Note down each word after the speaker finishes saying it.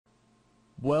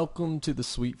Welcome to the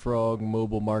Sweet Frog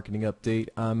Mobile Marketing Update.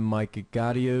 I'm Mike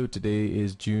Agadio. Today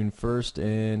is June 1st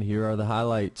and here are the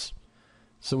highlights.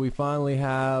 So we finally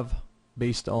have,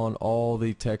 based on all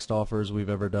the text offers we've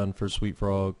ever done for Sweet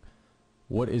Frog,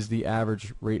 what is the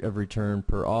average rate of return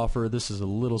per offer. This is a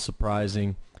little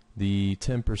surprising. The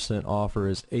 10% offer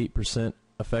is 8%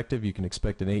 effective. You can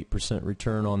expect an 8%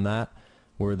 return on that,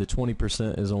 where the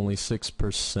 20% is only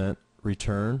 6%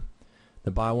 return. The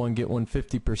buy one get one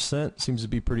 50% seems to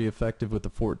be pretty effective with a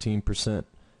 14%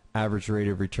 average rate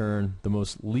of return. The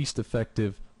most least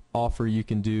effective offer you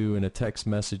can do in a text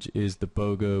message is the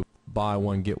BOGO buy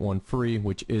one get one free,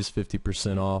 which is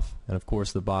 50% off. And of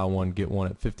course the buy one get one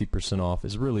at 50% off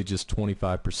is really just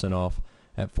 25% off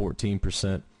at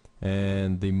 14%.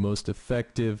 And the most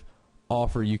effective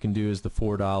offer you can do is the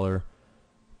 $4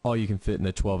 all you can fit in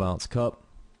a 12-ounce cup.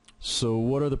 So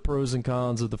what are the pros and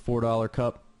cons of the $4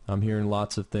 cup? I'm hearing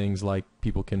lots of things like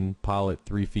people can pile it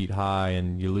 3 feet high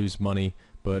and you lose money,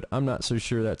 but I'm not so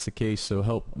sure that's the case. So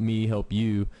help me help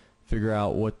you figure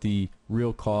out what the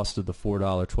real cost of the $4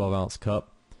 12-ounce cup.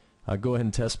 Go ahead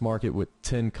and test market with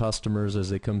 10 customers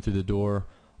as they come through the door.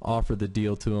 Offer the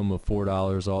deal to them of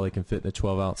 $4, all they can fit in a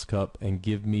 12-ounce cup, and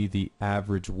give me the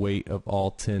average weight of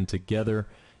all 10 together,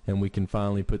 and we can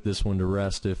finally put this one to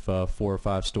rest if 4 or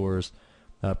 5 stores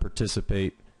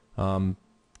participate.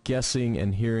 Guessing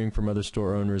and hearing from other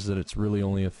store owners that it's really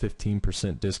only a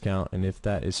 15% discount, and if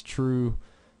that is true,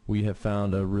 we have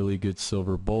found a really good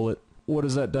silver bullet. What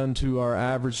has that done to our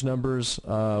average numbers?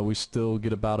 We still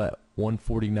get about at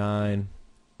 149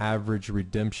 average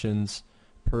redemptions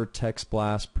per text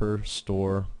blast per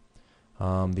store.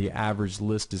 The average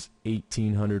list is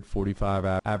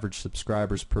 1,845 average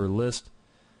subscribers per list.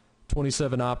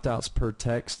 27 opt-outs per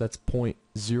text, that's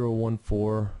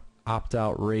 0.014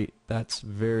 opt-out rate. That's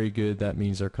very good. That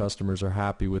means our customers are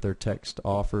happy with their text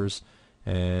offers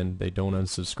and they don't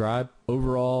unsubscribe.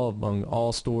 Overall, among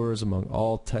all stores, among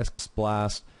all text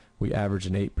blasts, we average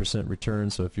an 8% return.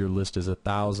 So if your list is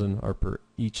 1,000, or per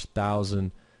each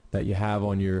 1,000 that you have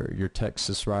on your text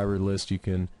subscriber list, you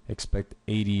can expect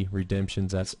 80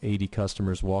 redemptions. That's 80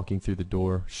 customers walking through the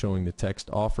door showing the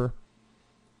text offer.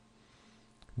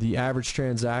 The average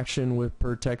transaction with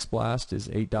per text blast is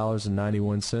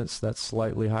 $8.91. That's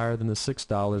slightly higher than the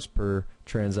 $6 per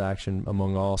transaction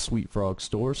among all Sweet Frog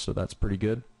stores, so that's pretty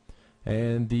good.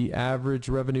 And the average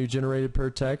revenue generated per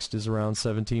text is around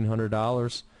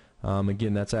 $1,700.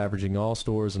 Again, that's averaging all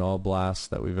stores and all blasts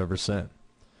that we've ever sent.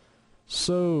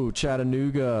 So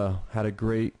Chattanooga had a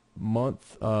great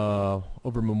month.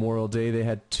 Over Memorial Day they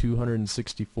had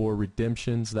 264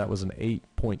 redemptions. That was an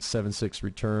 8.76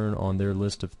 return on their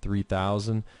list of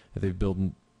 3,000 that they've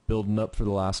building up for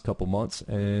the last couple months,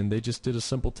 and they just did a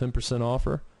simple 10%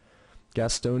 offer.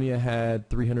 Gastonia had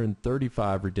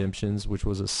 335 redemptions, which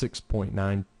was a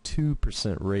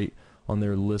 6.92% rate on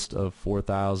their list of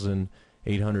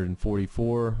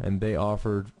 4,844, and they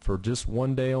offered for just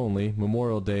one day only,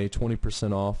 Memorial Day,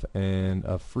 20% off and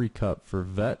a free cup for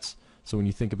vets. So when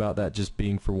you think about that just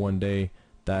being for one day,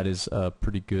 that is a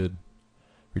pretty good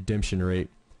redemption rate.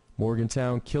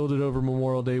 Morgantown killed it over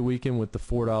Memorial Day weekend with the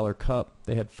 $4 cup.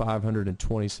 They had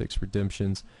 526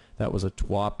 redemptions. That was a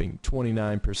whopping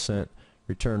 29%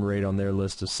 return rate on their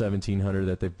list of 1,700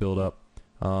 that they've built up.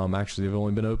 Actually, they've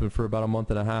only been open for about a month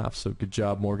and a half, so good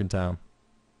job, Morgantown.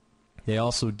 They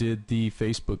also did the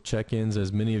Facebook check-ins,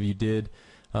 as many of you did.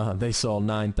 They saw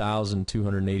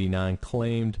 9,289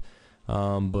 claimed,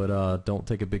 but don't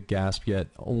take a big gasp yet.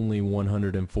 Only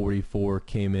 144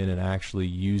 came in and actually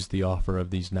used the offer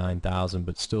of these 9,000,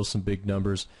 but still some big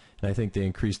numbers. And I think they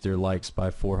increased their likes by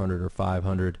 400 or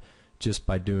 500 just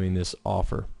by doing this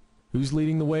offer. Who's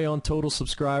leading the way on total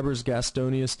subscribers?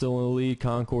 Gastonia still in the lead,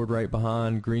 Concord right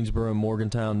behind, Greensboro and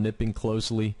Morgantown nipping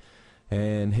closely,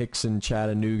 and Hicks and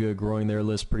Chattanooga growing their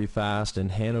list pretty fast,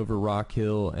 and Hanover, Rock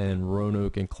Hill, and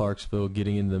Roanoke and Clarksville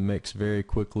getting into the mix very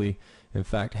quickly. In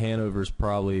fact, Hanover's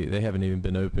probably, they haven't even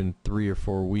been open 3 or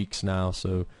 4 weeks now,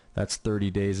 so that's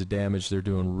 30 days of damage. They're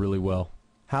doing really well.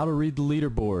 How to read the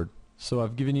leaderboard. So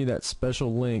I've given you that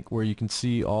special link where you can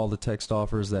see all the text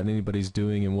offers that anybody's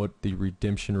doing and what the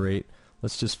redemption rate.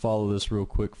 Let's just follow this real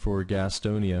quick for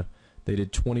Gastonia. They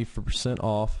did 20%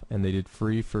 off and they did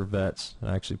free for vets.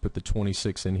 I actually put the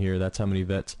 26 in here. That's how many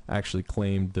vets actually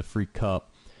claimed the free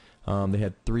cup. They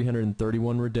had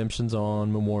 331 redemptions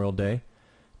on Memorial Day.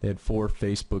 They had 4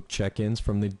 Facebook check-ins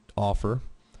from the offer.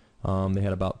 They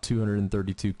had about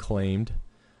 232 claimed.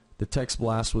 The text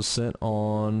blast was sent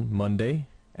on Monday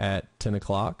at 10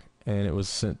 o'clock, and it was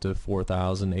sent to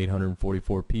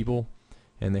 4,844 people,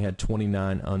 and they had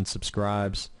 29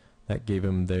 unsubscribes. That gave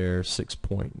them their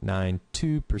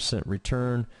 6.92%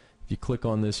 return. If you click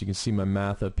on this, you can see my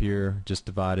math up here. Just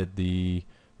divided the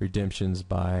redemptions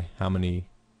by how many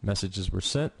messages were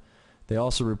sent. They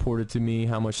also reported to me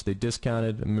how much they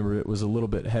discounted. Remember, it was a little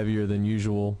bit heavier than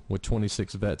usual with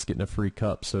 26 vets getting a free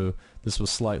cup, so this was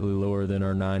slightly lower than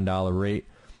our $9 rate,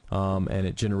 and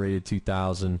it generated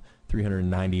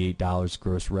 $2,398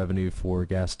 gross revenue for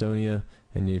Gastonia.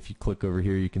 And if you click over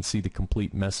here, you can see the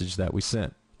complete message that we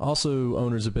sent. Also,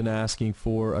 owners have been asking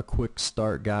for a quick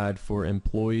start guide for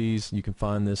employees. You can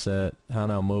find this at How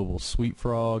Now Mobile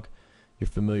Sweetfrog. You're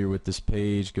familiar with this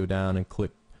page, go down and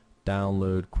click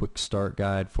download quick start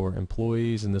guide for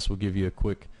employees, and this will give you a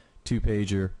quick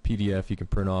 2-pager PDF you can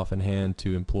print off and hand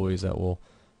to employees that will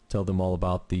tell them all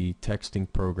about the texting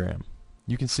program.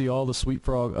 You can see all the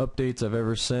Sweetfrog updates I've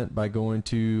ever sent by going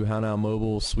to How Now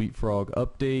Mobile Sweetfrog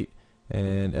update,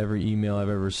 and every email I've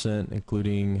ever sent,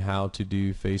 including how to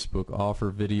do Facebook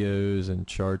offer videos and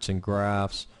charts and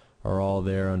graphs, are all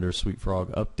there under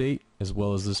Sweetfrog update, as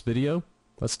well as this video.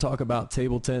 Let's talk about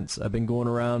table tents. I've been going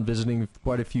around visiting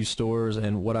quite a few stores,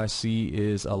 and what I see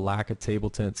is a lack of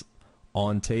table tents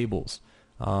on tables.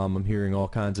 I'm hearing all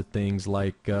kinds of things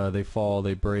like they fall,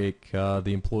 they break, the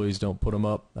employees don't put them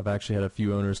up. I've actually had a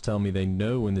few owners tell me they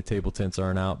know when the table tents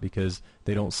aren't out because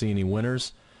they don't see any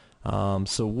winners.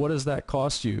 So what does that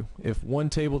cost you? If one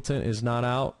table tent is not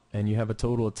out and you have a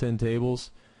total of 10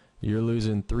 tables, you're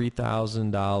losing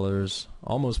 $3,000,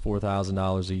 almost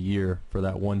 $4,000 a year for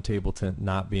that one table tent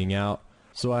not being out.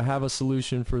 So I have a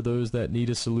solution for those that need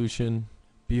a solution.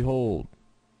 Behold,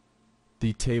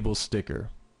 the table sticker.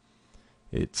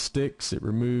 It sticks, it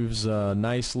removes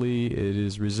nicely, it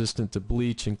is resistant to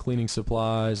bleach and cleaning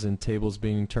supplies and tables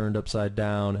being turned upside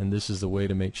down, and this is the way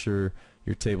to make sure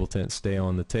your table tents stay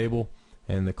on the table.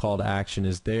 And the call to action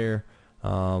is there.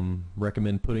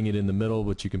 Recommend putting it in the middle,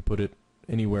 but you can put it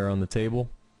anywhere on the table.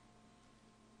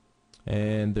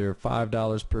 And they're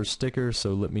 $5 per sticker,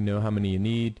 so let me know how many you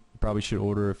need. You probably should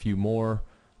order a few more.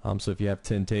 So if you have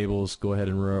 10 tables, go ahead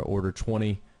and order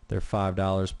 20. They're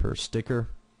 $5 per sticker.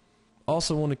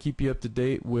 Also want to keep you up to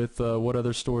date with what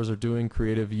other stores are doing,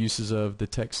 creative uses of the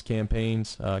text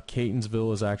campaigns.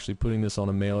 Catonsville is actually putting this on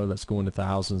a mailer that's going to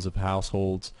thousands of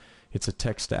households. It's a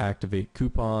text to activate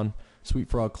coupon.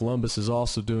 Sweetfrog Columbus is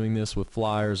also doing this with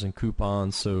flyers and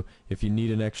coupons, so if you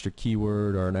need an extra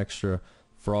keyword or an extra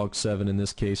Frog 7 in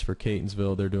this case for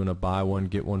Catonsville, they're doing a buy one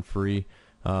get one free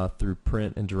through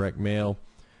print and direct mail.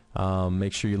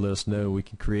 Make sure you let us know. We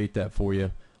can create that for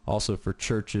you. Also for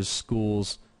churches,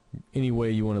 schools, any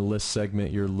way you want to segment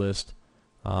your list,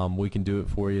 we can do it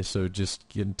for you, so just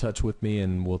get in touch with me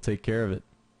and we'll take care of it.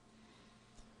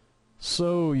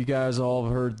 So you guys all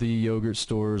have heard the yogurt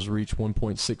stores reach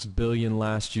 1.6 billion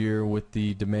last year, with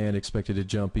the demand expected to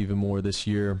jump even more this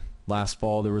year. Last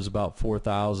fall there was about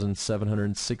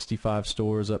 4,765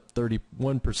 stores, up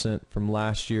 31% from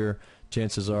last year.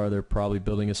 Chances are they're probably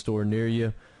building a store near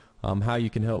you. How you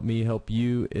can help me help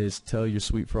you is tell your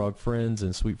Sweetfrog friends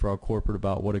and Sweetfrog Corporate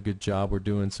about what a good job we're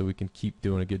doing, so we can keep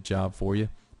doing a good job for you.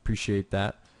 Appreciate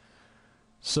that.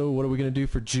 So what are we going to do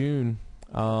for June?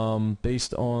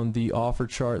 Based on the offer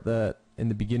chart that in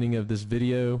the beginning of this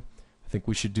video, I think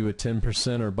we should do a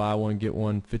 10% or buy one get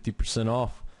one 50%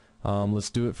 off. Let's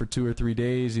do it for 2 or 3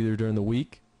 days, either during the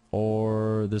week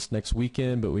or this next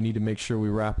weekend, but we need to make sure we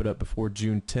wrap it up before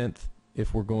June 10th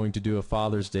if we're going to do a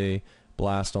Father's Day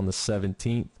blast on the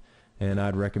 17th, and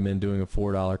I'd recommend doing a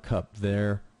 $4 cup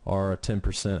there or a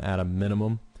 10% at a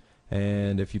minimum.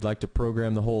 And if you'd like to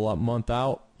program the whole month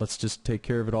out, let's just take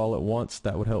care of it all at once.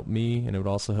 That would help me, and it would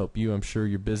also help you. I'm sure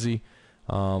you're busy.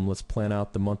 Let's plan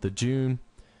out the month of June.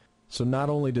 So not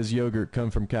only does yogurt come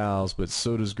from cows, but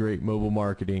so does great mobile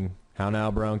marketing. How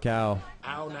now, brown cow?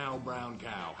 How now, brown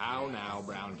cow? How now,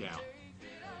 brown cow?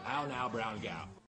 How now, brown cow?